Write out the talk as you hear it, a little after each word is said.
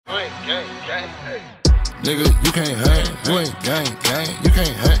Nigga, you can't hang, you ain't gang. You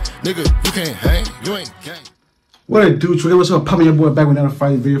can't hang, nigga, you can't hang, you ain't gang. What it do, Trey? What's up? Popping your boy back with another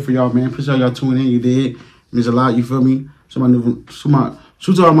fighting video for y'all, man. Appreciate y'all tuning in. You did. Means a lot, you feel me? Shout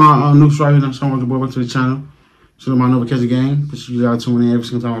to all my new subscribers. Shout out to boy back to the channel. Shout out my notification game. Appreciate y'all tuning in every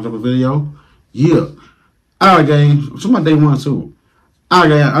single time I drop a video. Yeah. Alright, gang. So my day one, too.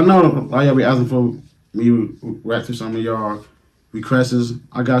 Alright, gang. I know all y'all be asking for me to react to some of y'all requests.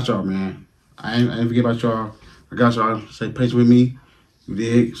 I got y'all, man. I ain't forget about y'all. I got y'all. Stay patient with me. You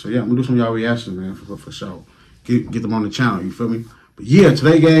dig? So, yeah, I'm going to do some of y'all reactions, man, for sure. Get them on the channel, you feel me? But, yeah,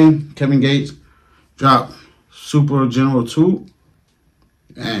 today, gang, Kevin Gates dropped Super General 2.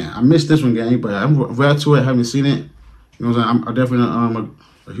 Man, I missed this one, gang, but I'm real to it. Haven't seen it. You know what I'm saying? I'm definitely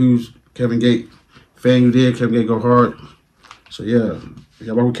a huge Kevin Gates fan. You did. Kevin Gates go hard. So, yeah. If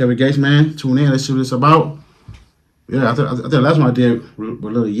y'all work with Kevin Gates, man, tune in. Let's see what it's about. Yeah, I think the last one I did with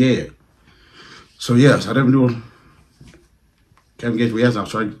Lil Yeah. So, yes, I never knew Kevin Gates reaction. I was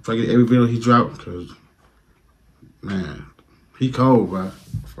trying to get every video he dropped because, man, he cold, bro.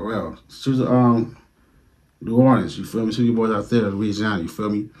 For real. Choose New Orleans, you feel me? See you boys out there in Louisiana, you feel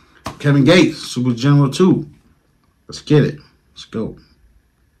me? Kevin Gates, Super General 2. Let's get it. Let's go.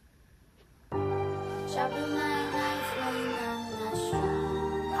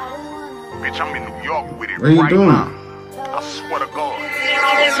 Bitch, I'm in New York with it what are you right doing? now. I swear to God.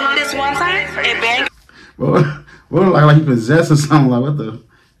 This one time, it banged. Well, like he possessed or something. Like what the?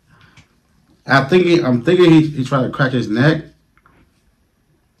 I'm thinking he tried to crack his neck.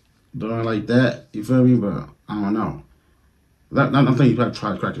 Doing like that, you feel me? But I don't know. I'm thinking he probably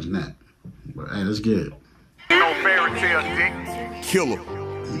tried to crack his neck. But hey, let's get it. No fairy tale, dick. Killer.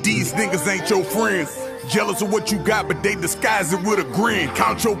 These niggas ain't your friends. Jealous of what you got, but they disguise it with a grin.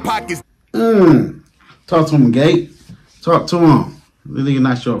 Count your pockets. Talk to him, Gate. Talk to him. This nigga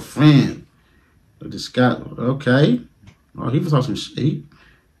not your friend. This guy, okay. Oh, he was talking some shit.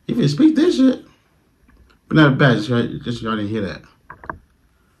 He can speak this shit. But not bad. Just y'all didn't hear that.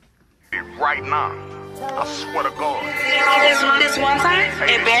 Right now. I swear to God. This one time,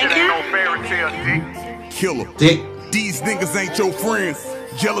 it banged you. No fairy tale, dick. Killer. Dick. These niggas ain't your friends.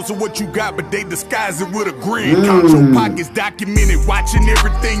 Jealous of what you got, but they disguise it with a grin. Count your pockets, documented, watching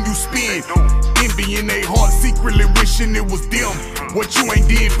everything you spend. Envy in they heart, secretly wishing it was them. What you ain't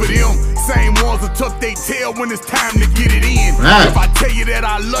did for them. Same ones that tuck they tail when it's time to get it in. If I tell you that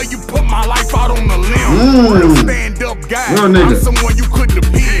I love you, put my life out on the limb. Real stand up guy, I'm someone you couldn't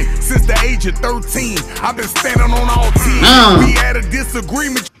have been. Since the age of 13, I've been standing on all 10. We had a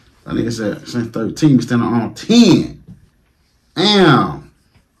disagreement. That nigga said since 13, we standing on 10. Damn.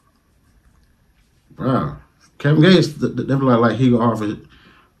 Bro, Kevin Gates definitely like he go hard for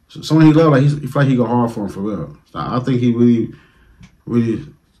someone he love. Like he feel like he go hard for him for real. So I think he really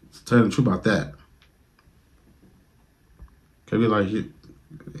telling the truth about that. Kevin like he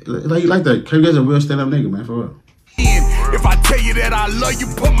like that. Kevin Gates a real stand up nigga, man, for real. If I tell you that I love you,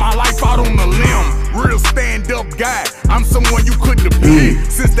 put my life out on the limb. Real stand-up guy, I'm someone you couldn't have been.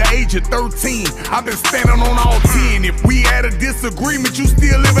 Since the age of 13, I've been standing on all 10. If we had a disagreement, you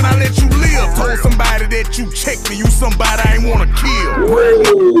still living, I let you live. Told somebody that you checked me, you somebody I ain't wanna kill.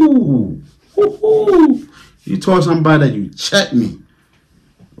 You told somebody that you checked me.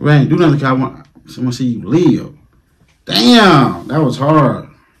 Man, do nothing because I want someone to see you live. Damn, that was hard.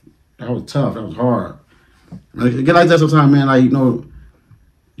 That was tough, that was hard. It get like that sometimes, man. Like, you know,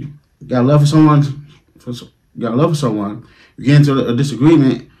 you got love for someone. You got love for someone. You get into a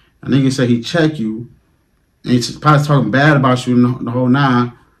disagreement. A nigga say he check you, and he's probably talking bad about you the whole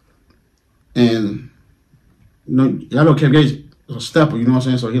nine. And you know, y'all know Kevin Gates is a stepper. You know what I'm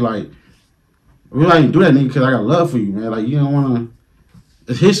saying? So he like, we like do that nigga because I got love for you, man. Like you don't wanna.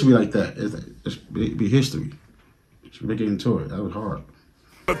 It's history like that. It's be history. Just get into it. That was hard.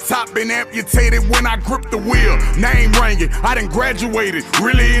 The top been amputated when I grip the wheel. Name ringing, I done graduated,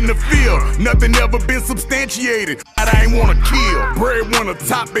 really in the field. Nothing ever been substantiated. I ain't wanna kill. Breadwinner,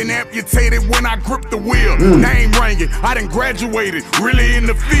 top been amputated when I grip the wheel. Name ringing, I done graduated, really in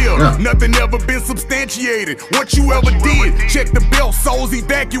the field. Nothing ever been substantiated. What you ever did, check the belt, souls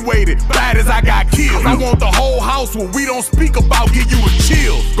evacuated. Bad as I got killed. I want the whole house where we don't speak about, give you a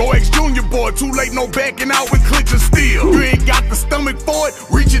chill. Go X Junior boy, too late, no backing out with clinch and steel. You ain't got the stomach for it,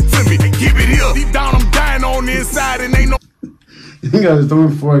 reach it to me and give it here. Deep down I'm dying on the inside and ain't no. You got to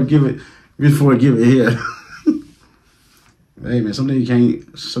stomach for it, give it here. Hey man, some nigga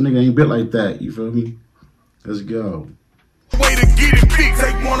ain't built like that, you feel me? Let's go. Way to get it fixed.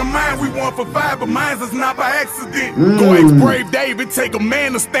 Take one of mine, we 1 for 5, but mine's is not by accident. Go ex Brave David, take a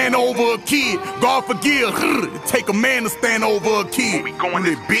man to stand over a kid. God forgive, take a man to stand over a kid. We going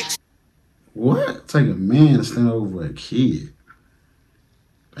there, bitch. What? Take a man to stand over a kid.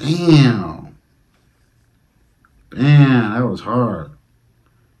 Damn. Damn, that was hard.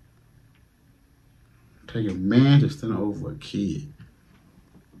 Take a man to stand over a kid.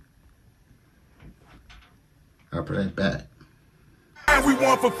 I'll put that back. We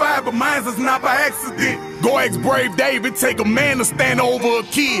 1 for 5, but mine's is not by accident. Go ex Brave David, take a man to stand over a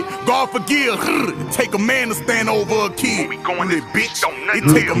kid. God forgive, take a man to stand over a kid. We going there, bitch.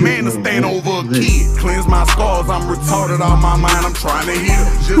 It take a man to stand over a kid. Cleanse my scars, I'm retarded on my mind, I'm trying to heal.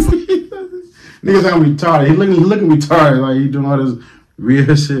 Just Niggas sound retarded. He looking retarded, like he doing all this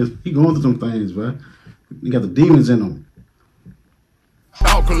real shit. He going through some things, bro. He got the demons in him.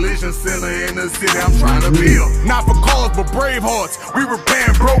 All collision center in the city, I'm trying to build. Not for cause, but brave hearts. We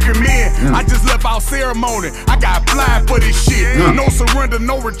repairing broken men. I just left out ceremony. I got fly for this shit. No surrender,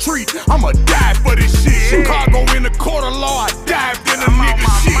 no retreat. I'ma die for this shit. Chicago in the court of law. I dived in a nigga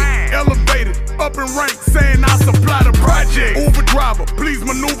shit. Elevated, up in rank, saying I supply the project. Uber driver, please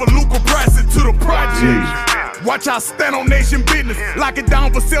maneuver Luca Brasi to the project. Watch I stand on nation business. Lock it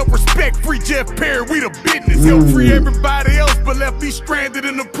down for self-respect. Free Jeff Perry, we the business. Help free everybody else, but left me stranded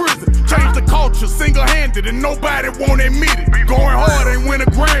in the prison. Change the culture, single-handed, and nobody won't admit it. Going hard ain't win a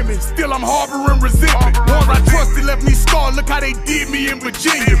Grammy. Still I'm harboring resentment. Ones I trusted left me scarred. Look how they did me in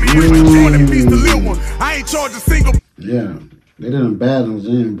Virginia. Jordan piece the little one. I ain't charged a single. Yeah, they did him bad in the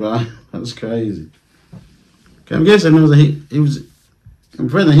gym, bro. That's crazy. I'm guessing it was he was in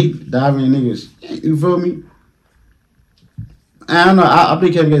prison. He diving in niggas. You feel me? I don't know. I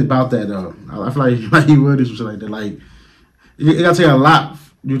think Kevin Gates about that though. I feel like he would do some shit like that. Like it gotta take a lot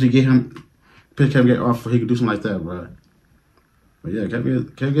to get him pick Kevin Gates off so he could do something like that, bro. But yeah,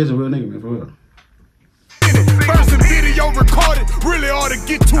 Kevin Gates is a real nigga, man, for real. First video recorded, really ought to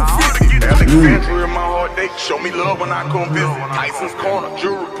get 250. Alexandria, my heart, they show me love when I come visit. Tyson's Corner,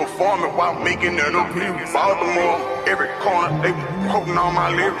 jury performing while making an appearance. Baltimore, every corner, they quoting all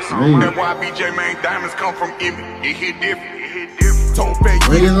my lyrics. That's why BJ Main Diamonds come from Emmy. It hit different. Told Fat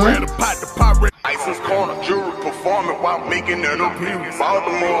you ran a pot to pot. Tyson's Corner, jury performing while making an appearance.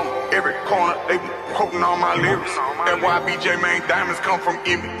 Baltimore, every corner, they quoting all my lyrics. That's why BJ Main Diamonds come from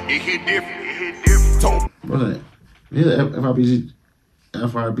Emmy. It hit different. What's that? He's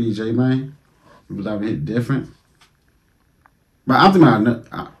FRBJ, man. He was out hit different. But I'm thinking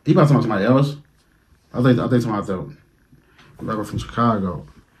about, he about talking about somebody else. I think talking about the rapper from Chicago.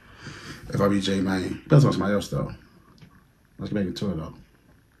 FRBJ, man. He about talking about somebody else, though. Let's get back into it, though.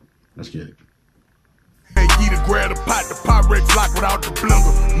 Let's get it. Hey, to grab the pot Rex lock without the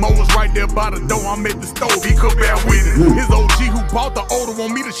blender. Mo was right there by the door, I'm at the stove, he could bear with it. His OG who bought the odor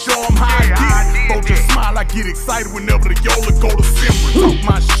want me to show him how I get it. Folks just smile, I get excited whenever the Yola go to simmer. Talk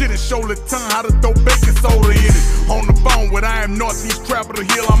my shit and show the tongue how to throw baking soda in it. On the phone with I am Northeast Trapper the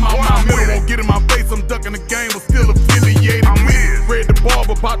Hill, I'm out my middle. Won't get in my face, I'm ducking the game, but still affiliated with it. Red the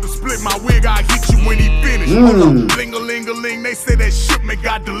barber about to split my wig, I hit you when he finished. Ling-a-ling-a-ling, they say that shipment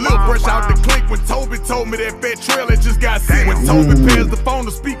got delivered. Fresh out the clink when Toby told me that fat trail that just got sent. When Toby pairs the phone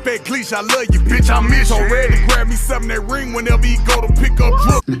to speak fat cliche, I love you, bitch, I miss you. Ready to grab me something that ring whenever he go to pick up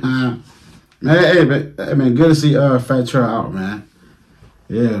drip. Man, hey, man, good to see Fat Trail out, man.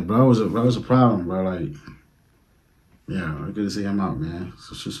 Yeah, bro, it was a problem, bro. Like, yeah, good to see him out, man.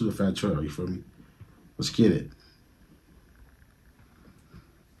 So shoot the Fat Trail, you feel me? Let's get it.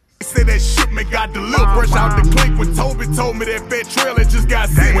 Say that shipment got delivered. Fresh out the clink when Toby told me that fat trail that just got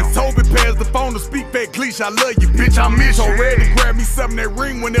sent. When Toby pairs the phone to speak fat cliche, I love you, bitch, I miss you. Ready to grab me something that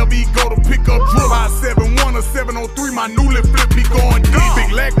ring whenever he go to pick up drip. 571 or 703, my newly flip be going deep.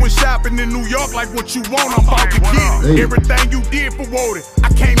 Big Lack went shopping in New York like what you want, I'm about to get it. Everything you did for Woden,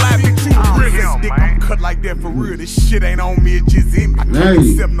 I can't lie, bitch, you the realest. Dick, I'm cut like that for real. This shit ain't on me, it's just in me. I can't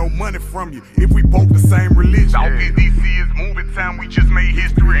accept no money from you if we both the same religion. All DC is moving time, we just made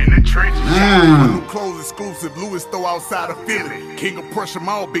history in the trenches. New clothes exclusive, Louis store outside of Philly. King of Prussia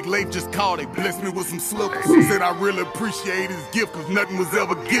Mall, Big Leif just called, they blessed me with some slippers. Said I really appreciate his gift, cause nothing was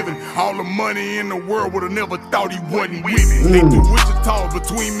ever given. All the money in the world would've never thought he wasn't with me. They threw Wichita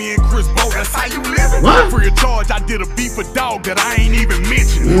between me and Chris Bo, that's how you living. Free of charge, I did a beef for dog that I ain't even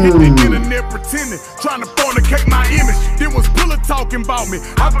mentioned. If they internet pretending, trying to fornicate my image, then was Puller talking about me.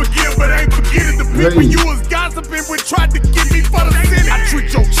 I forgive, but ain't forgetting the people you was gossiping with tried to get me for the sin. I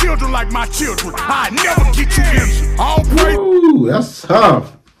treat your children like my children. I never get you in. All praise. Ooh, that's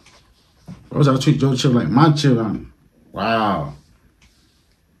tough. What was I treat your children like my children? Wow.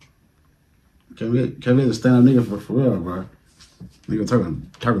 Can we stand up nigga for real, bro? Nigga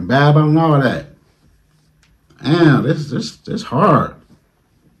talking bad about him and all that. Damn, this hard.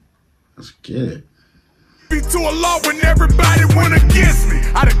 Let's get it. To a law when everybody went against me.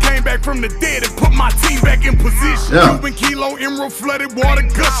 I done came back from the dead and put my team back in position. Yeah. Cuban Kilo, Emerald flooded, water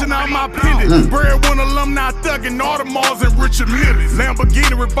gushing out my pendant. Breadwinner alumni thugging, Audemars and Richard Mille.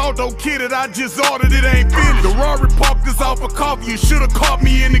 Lamborghini Revolto kitted, I just ordered it, ain't finished. The Rari parked this off of coffee, you should've caught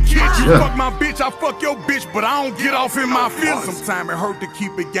me in the kitchen. You fuck my bitch, I fuck your bitch, but I don't get off in my feelings. Sometimes it hurt to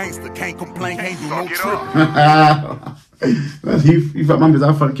keep it gangster, can't complain, can't do no tripping. You fuck my bitch,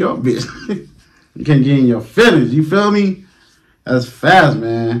 I fuck your bitch. You can't get in your feelings, you feel me? That's fast,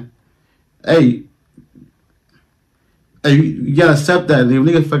 man. Hey, you gotta accept that.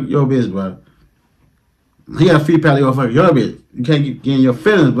 Nigga fuck your bitch, bro. He got a free pal, gonna fuck your bitch. You can't get in your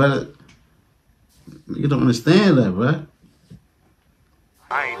feelings, bro. You don't understand that, bro.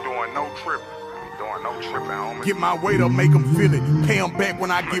 I ain't doing no tripping. Homie. Get my weight up, make them feel it. Pay them back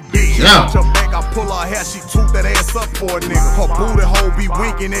when I get big. Yeah. Her back, I pull her hair, she toot that ass up for a nigga. Her booty hole be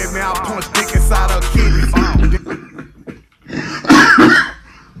winking at me, I punch dick inside her kidneys.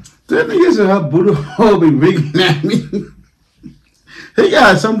 That nigga said her booty hole be winking at me. He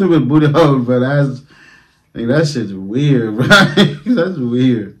got something with booty hole, but that shit's weird, bro. That's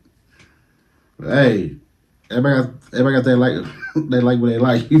weird. But hey, everybody got they like what they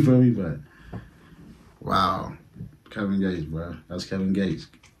like, you feel me? But wow, Kevin Gates, bro. That's Kevin Gates.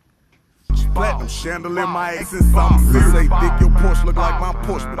 Platinum chandelier, my ex and something. They say dick your Porsche look like my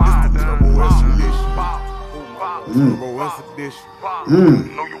Porsche, but this the Turbo S edition. Turbo S edition.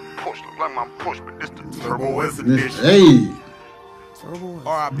 Know your push look like my push, but this the Turbo S Edition. edition. Hey.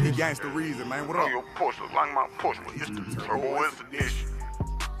 R.I.P. Gangsta Reason, man. What Know up? your push look like my push, but this the Turbo S edition.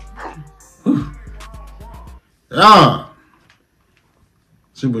 Yeah.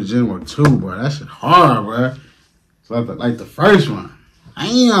 Super General 2, bro. That shit hard, bro. It's like the first one.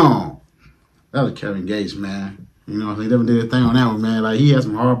 Damn. That was Kevin Gates, man. You know, he never did a thing on that one, man. Like, he had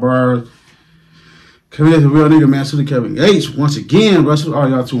some hard bars. Kevin Gates a real nigga, man. So did Kevin Gates. Once again, bro, so all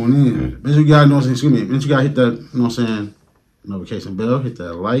y'all tuning in. Make sure you guys know what I'm saying. Make sure you guys hit that, you know what I'm saying, notification bell. Hit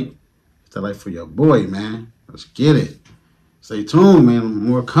that like. Hit that like for your boy, man. Let's get it. Stay tuned, man.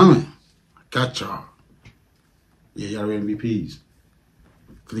 More coming. I got y'all. Yeah, y'all ready MVPs.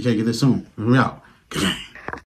 50K get this soon. We out. Good night.